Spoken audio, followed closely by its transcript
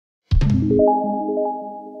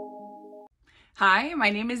Hi, my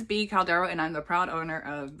name is Bea Caldero and I'm the proud owner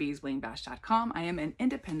of beesblingbash.com. I am an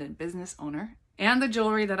independent business owner and the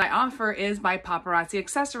jewelry that I offer is by Paparazzi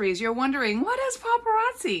Accessories. You're wondering, what is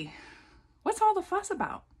paparazzi? What's all the fuss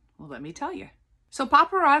about? Well, let me tell you. So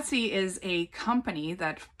Paparazzi is a company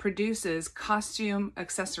that produces costume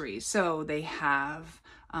accessories. So they have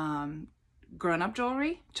grown-up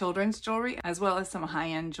jewelry, children's jewelry, as well as some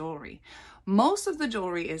high-end jewelry. Most of the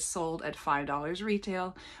jewelry is sold at $5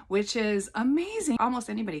 retail, which is amazing. Almost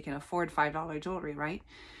anybody can afford $5 jewelry, right?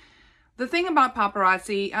 The thing about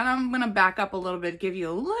Paparazzi, and I'm going to back up a little bit, give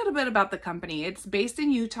you a little bit about the company. It's based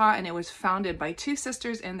in Utah and it was founded by two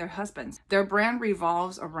sisters and their husbands. Their brand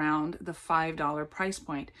revolves around the $5 price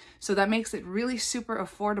point. So that makes it really super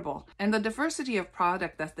affordable. And the diversity of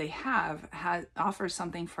product that they have offers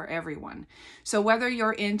something for everyone. So whether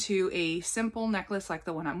you're into a simple necklace like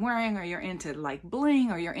the one I'm wearing, or you're into like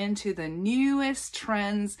bling, or you're into the newest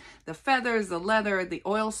trends, the feathers, the leather, the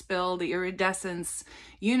oil spill, the iridescence,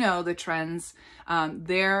 you know the trends,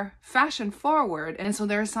 they're fashion forward, and so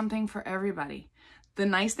there's something for everybody. The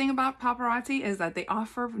nice thing about Paparazzi is that they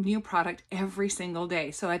offer new product every single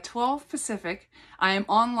day. So at 12 Pacific, I am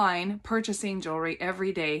online purchasing jewelry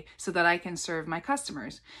every day so that I can serve my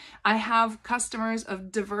customers. I have customers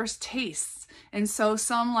of diverse tastes. And so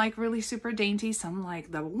some like really super dainty, some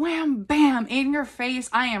like the wham, bam, in your face,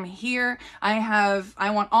 I am here. I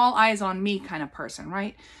want all eyes on me kind of person,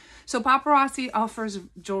 right? So Paparazzi offers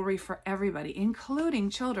jewelry for everybody, including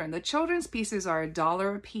children. The children's pieces are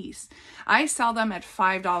 $1 a piece. I sell them at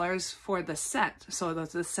 $5 for the set. So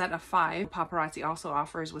that's the set of 5. Paparazzi also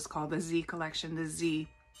offers what's called the Z collection. The Z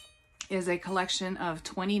is a collection of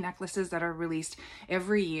 20 necklaces that are released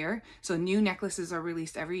every year. So new necklaces are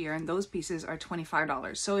released every year and those pieces are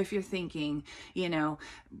 $25. So if you're thinking, you know,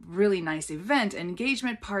 really nice event,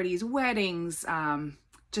 engagement parties, weddings,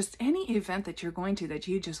 just any event that you're going to that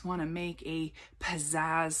you just want to make a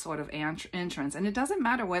pizzazz sort of entrance. And it doesn't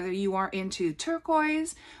matter whether you are into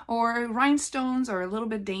turquoise or rhinestones or a little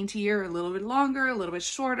bit daintier, a little bit longer, a little bit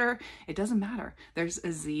shorter. It doesn't matter. There's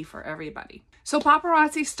a Z for everybody. So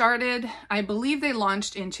Paparazzi started, I believe they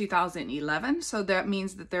launched in 2011. So that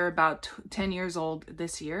means that they're about 10 years old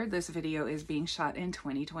this year. This video is being shot in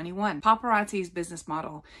 2021. Paparazzi's business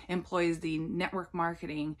model employs the network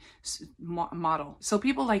marketing model. So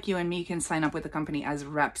people like you and me can sign up with the company as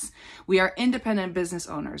reps. We are independent business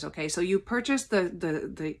owners, okay? So you purchase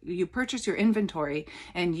you purchase your inventory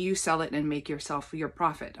and you sell it and make yourself your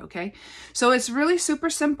profit, okay? So it's really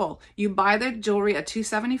super simple. You buy the jewelry at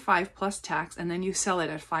 $275 plus tax, and then you sell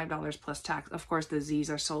it at $5 plus tax. Of course, the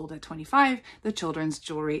Z's are sold at $25. The children's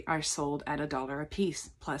jewelry are sold at $1 a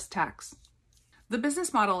piece plus tax. The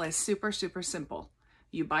business model is super, super simple.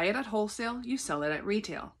 You buy it at wholesale, you sell it at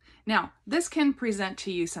retail. Now, this can present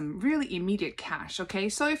to you some really immediate cash, okay?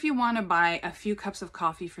 So if you want to buy a few cups of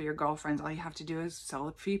coffee for your girlfriends, all you have to do is sell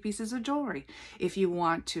a few pieces of jewelry. If you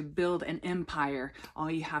want to build an empire,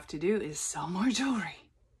 all you have to do is sell more jewelry.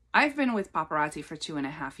 I've been with Paparazzi for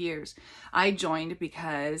 2.5 years. I joined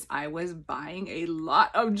because I was buying a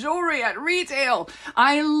lot of jewelry at retail.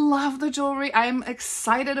 I love the jewelry. I'm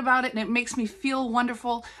excited about it and it makes me feel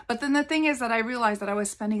wonderful. But then the thing is that I realized that I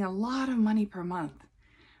was spending a lot of money per month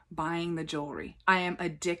buying the jewelry. I am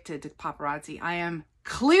addicted to Paparazzi. I am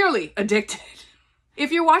clearly addicted.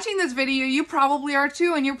 If you're watching this video, you probably are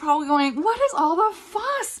too, and you're probably going, what is all the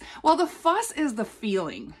fuss? Well, the fuss is the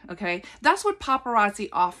feeling, okay? That's what Paparazzi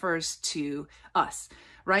offers to us,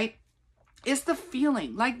 right? It's the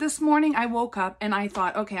feeling. Like this morning I woke up and I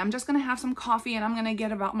thought, okay, I'm just gonna have some coffee and I'm gonna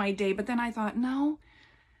get about my day. But then I thought, no,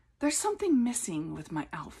 there's something missing with my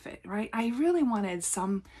outfit, right? I really wanted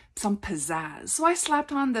some pizzazz. So I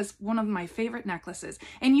slapped on this, one of my favorite necklaces.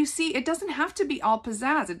 And you see, it doesn't have to be all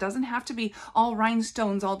pizzazz. It doesn't have to be all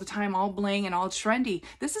rhinestones all the time, all bling and all trendy.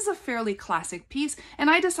 This is a fairly classic piece.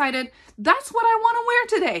 And I decided that's what I want to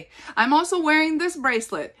wear today. I'm also wearing this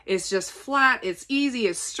bracelet. It's just flat. It's easy.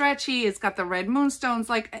 It's stretchy. It's got the red moonstones.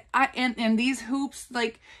 Like, and these hoops,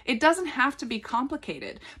 like, it doesn't have to be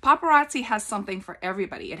complicated. Paparazzi has something for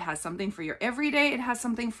everybody. It has something for your everyday. It has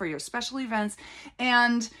something for your special events.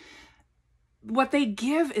 And what they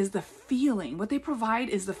give is the feeling. What they provide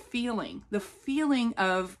is the feeling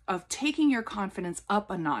of taking your confidence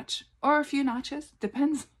up a notch or a few notches.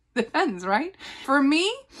 Depends, right? For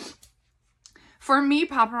me,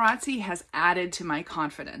 Paparazzi has added to my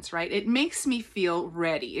confidence, right? It makes me feel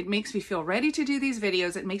ready. It makes me feel ready to do these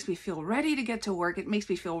videos. It makes me feel ready to get to work. It makes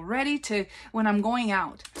me feel ready to when I'm going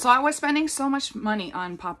out. So I was spending so much money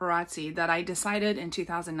on Paparazzi that I decided in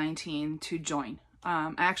 2019 to join.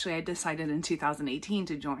 Actually, I decided in 2018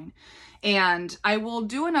 to join. And I will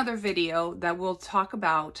do another video that will talk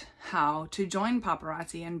about how to join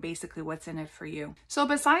Paparazzi and basically what's in it for you. So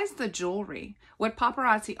besides the jewelry, what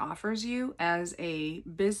Paparazzi offers you as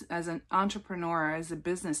an entrepreneur, as a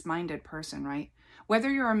business-minded person, right?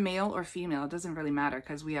 Whether you're a male or female, it doesn't really matter,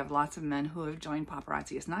 because we have lots of men who have joined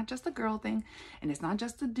Paparazzi. It's not just a girl thing, and it's not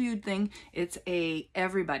just a dude thing. It's a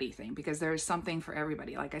everybody thing, because there's something for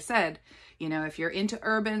everybody. Like I said, you know, if you're into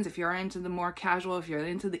urbans, if you're into the more casual, if you're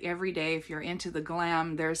into the everyday, if you're into the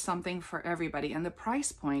glam, there's something for everybody. And the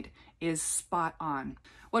price point is spot on.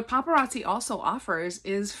 What Paparazzi also offers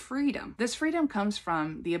is freedom. This freedom comes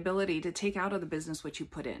from the ability to take out of the business what you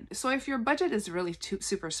put in. So if your budget is really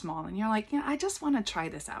super small and you're like, yeah, I just want to try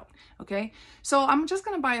this out, okay? So I'm just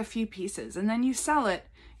going to buy a few pieces, and then you sell it,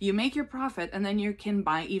 you make your profit, and then you can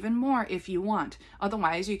buy even more if you want.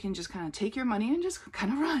 Otherwise, you can just kind of take your money and just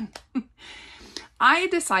kind of run. I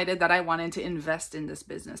decided that I wanted to invest in this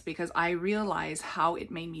business because I realized how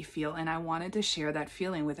it made me feel, and I wanted to share that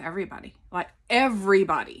feeling with everybody. Like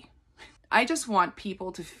everybody. I just want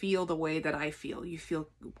people to feel the way that I feel. You feel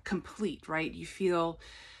complete, right? You feel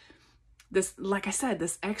this, like I said,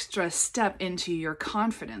 this extra step into your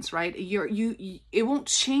confidence, right? It won't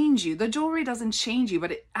change you. The jewelry doesn't change you,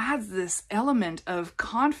 but it adds this element of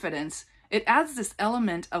confidence. It adds this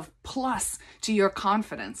element of plus to your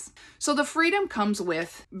confidence. So the freedom comes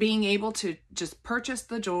with being able to just purchase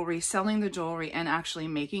the jewelry, selling the jewelry, and actually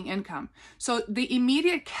making income. So the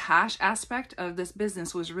immediate cash aspect of this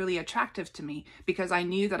business was really attractive to me, because I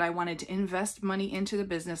knew that I wanted to invest money into the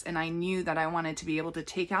business, and I knew that I wanted to be able to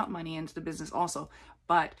take out money into the business also.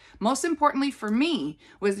 But most importantly for me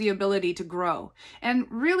was the ability to grow. And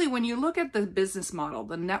really, when you look at the business model,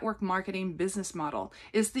 the network marketing business model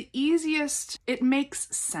is the easiest. It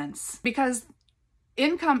makes sense because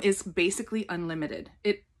income is basically unlimited.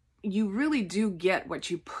 You really do get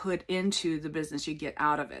what you put into the business, you get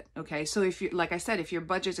out of it. Okay. So if you, like I said, if your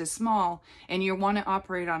budget is small and you want to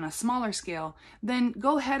operate on a smaller scale, then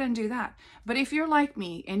go ahead and do that. But if you're like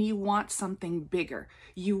me and you want something bigger,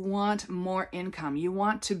 you want more income, you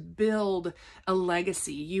want to build a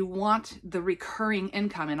legacy, you want the recurring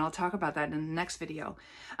income, and I'll talk about that in the next video,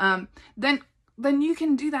 then you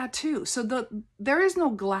can do that too. So there is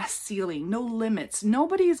no glass ceiling, no limits.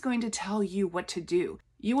 Nobody is going to tell you what to do.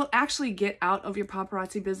 You will actually get out of your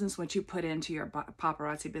paparazzi business what you put into your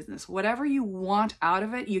paparazzi business. Whatever you want out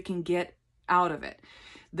of it, you can get out of it.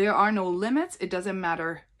 There are no limits. It doesn't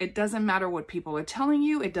matter. It doesn't matter what people are telling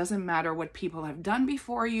you. It doesn't matter what people have done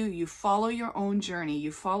before you. You follow your own journey.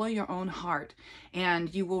 You follow your own heart,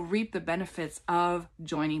 and you will reap the benefits of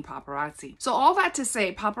joining Paparazzi. So all that to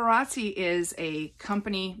say, Paparazzi is a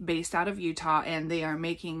company based out of Utah, and they are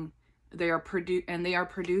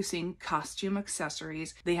producing costume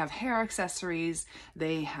accessories. They have hair accessories.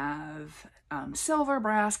 They have silver,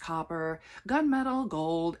 brass, copper, gunmetal,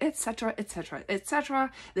 gold, etc., etc.,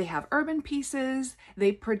 etc. They have urban pieces.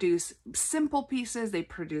 They produce simple pieces. They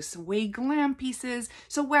produce way glam pieces.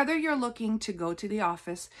 So whether you're looking to go to the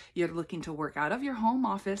office, you're looking to work out of your home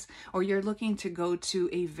office, or you're looking to go to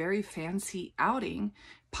a very fancy outing,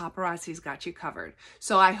 Paparazzi's got you covered.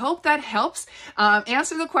 So I hope that helps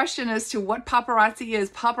answer the question as to what Paparazzi is.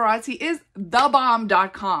 Paparazzi is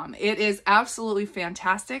thebomb.com. It is absolutely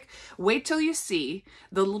fantastic. Wait till you see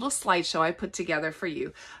the little slideshow I put together for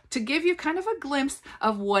you to give you kind of a glimpse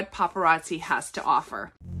of what Paparazzi has to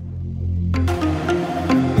offer.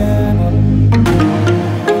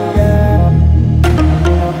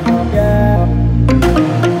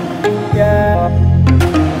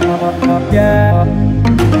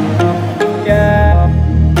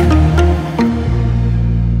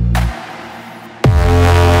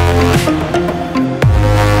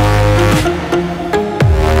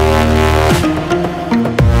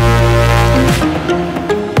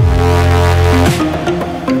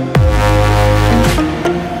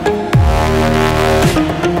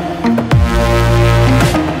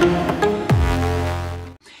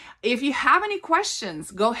 If you have any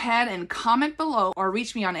questions, go ahead and comment below or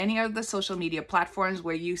reach me on any of the social media platforms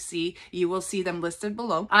where you will see them listed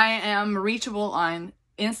below. I am reachable on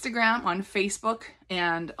Instagram, on Facebook,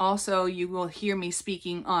 and also you will hear me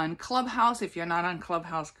speaking on Clubhouse. If you're not on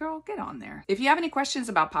Clubhouse, girl, get on there. If you have any questions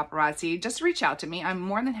about Paparazzi, just reach out to me. I'm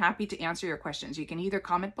more than happy to answer your questions. You can either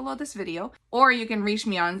comment below this video, or you can reach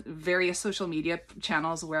me on various social media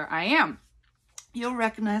channels where I am. You'll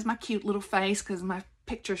recognize my cute little face because my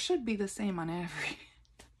picture should be the same on every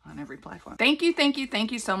on every platform. Thank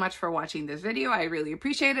you so much for watching this video. I really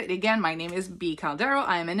appreciate it. Again, my name is B. Caldero.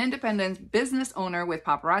 I am an independent business owner with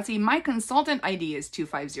Paparazzi. My consultant ID is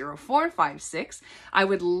 250456. I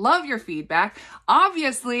would love your feedback.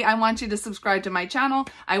 Obviously, I want you to subscribe to my channel.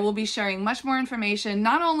 I will be sharing much more information,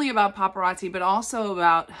 not only about paparazzi, but also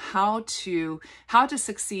about how to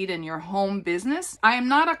succeed in your home business. I am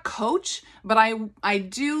not a coach, but I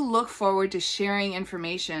do look forward to sharing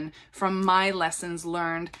information from my lessons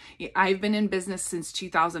learned. I've been in business since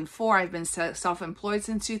 2004. I've been self-employed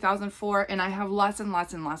since 2004, and I have lots and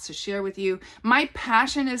lots and lots to share with you. My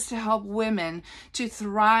passion is to help women to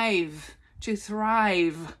thrive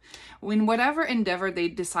in whatever endeavor they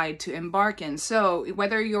decide to embark in. So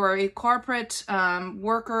whether you're a corporate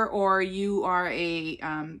worker, or you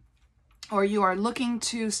are looking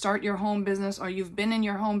to start your home business, or you've been in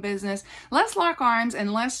your home business, let's lock arms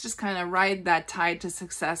and let's just kind of ride that tide to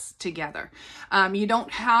success together. You don't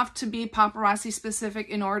have to be paparazzi specific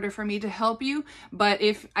in order for me to help you, but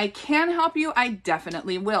if I can help you, I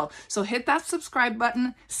definitely will. So hit that subscribe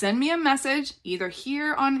button, send me a message, either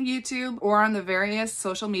here on YouTube or on the various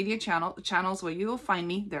social media channels where you will find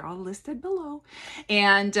me. They're all listed below.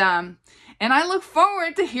 And I look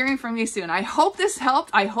forward to hearing from you soon. I hope this helped.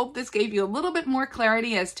 I hope this gave you a little bit more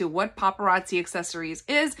clarity as to what Paparazzi Accessories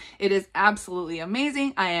is. It is absolutely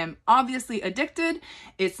amazing. I am obviously addicted.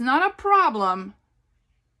 It's not a problem.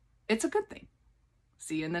 It's a good thing.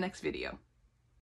 See you in the next video.